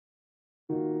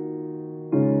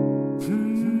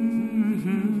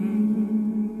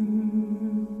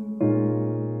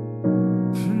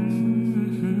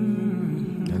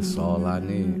all I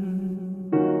need.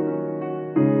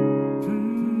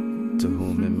 To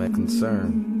whom it may concern.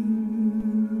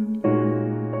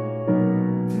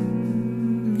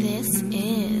 This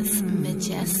is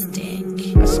majestic.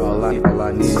 That's all I need.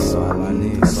 That's all I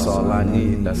need. That's all I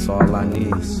need. That's all I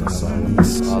need.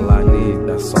 That's all I need.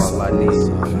 That's all I need.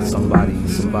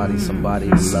 Somebody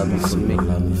to love me for me.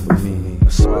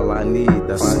 That's all I need.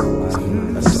 That's all I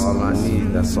need. That's all I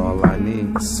need. That's all I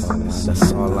need.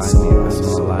 That's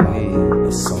all I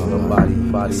need.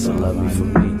 Somebody to love me for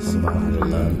me. Somebody to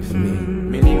love me for me.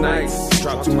 Many nights,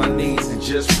 drop to my knees and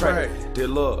just pray. Dear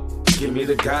Lord, give me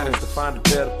the guidance to find a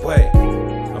better way.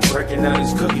 I'm breaking down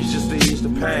these cookies just to ease the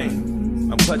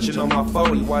pain. I'm clutching on my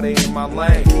 40 while they in my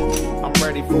lane. I'm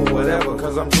ready for whatever,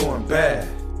 cause I'm doing bad.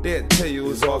 They'll tell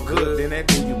you it's all good, then they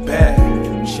do you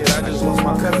bad. Shit, I just lost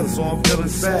my cousin, so I'm feeling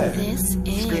sad.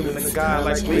 Screaming at God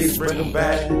like, please bring him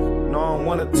back. No, I don't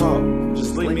wanna talk,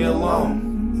 just leave me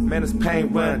alone. Man, this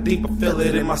pain running deep, I feel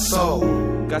it in my soul.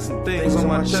 Got some things on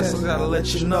my chest, I gotta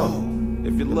let you know.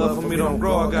 If your love for me don't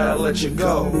grow, I gotta let you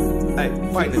go. Hey,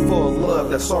 fighting for a love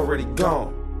that's already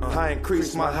gone. I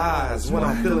increase my highs when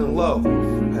I'm feeling low.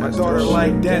 My daughter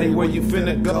like, Daddy, where you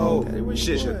finna go?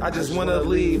 Shit, I just wanna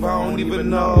leave, I don't even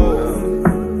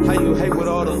know. How you hate with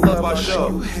all the love I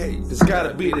show? It's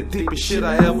gotta be the deepest shit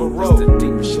I ever wrote.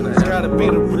 It's gotta be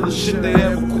the realest shit they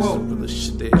ever quote.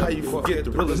 How you forget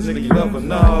the realest nigga you ever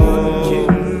know?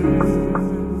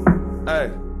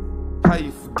 Hey, how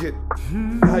you forget?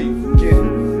 How you forget?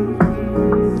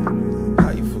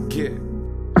 How you forget?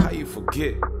 How you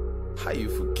forget? How you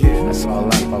forget? That's all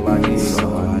I need.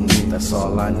 That's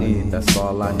all I need. That's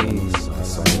all I need.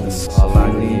 That's all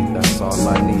I need. That's all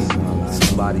I need.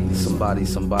 Somebody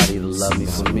to love me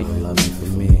for me.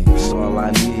 That's all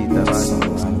I need. That's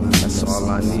all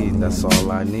I need. That's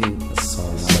all I need.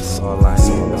 That's all I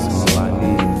need. That's all I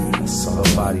need.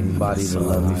 Somebody to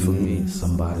love me for me.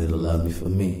 Somebody to love me for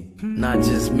me. Not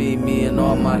just me and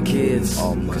all my kids.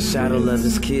 Cause Shadow loves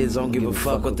his kids, don't give a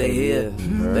fuck what they hear.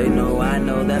 They know, I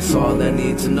know, that's all they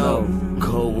need to know.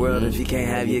 Cold world if you can't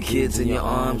have your kids in your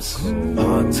arms.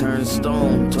 Heart turned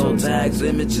stone, toe tags,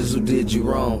 images who did you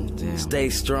wrong. Stay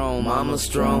strong, mama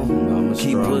strong.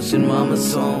 Keep pushing,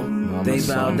 mama's song. They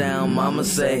bow down, mama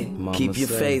say, keep your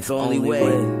faith, only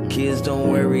way. Kids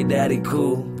don't worry, daddy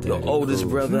cool. The oldest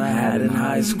brother I had in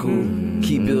high school.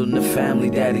 Keep building the family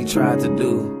daddy tried to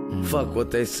do. Fuck what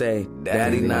they say,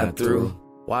 daddy not through.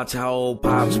 Watch how old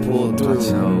pops pull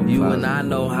through. You and I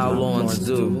know how Lawrence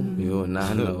do. You and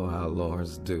I know how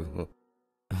Lawrence do.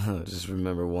 Just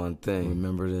remember one thing.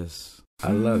 Remember this.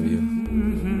 I love you.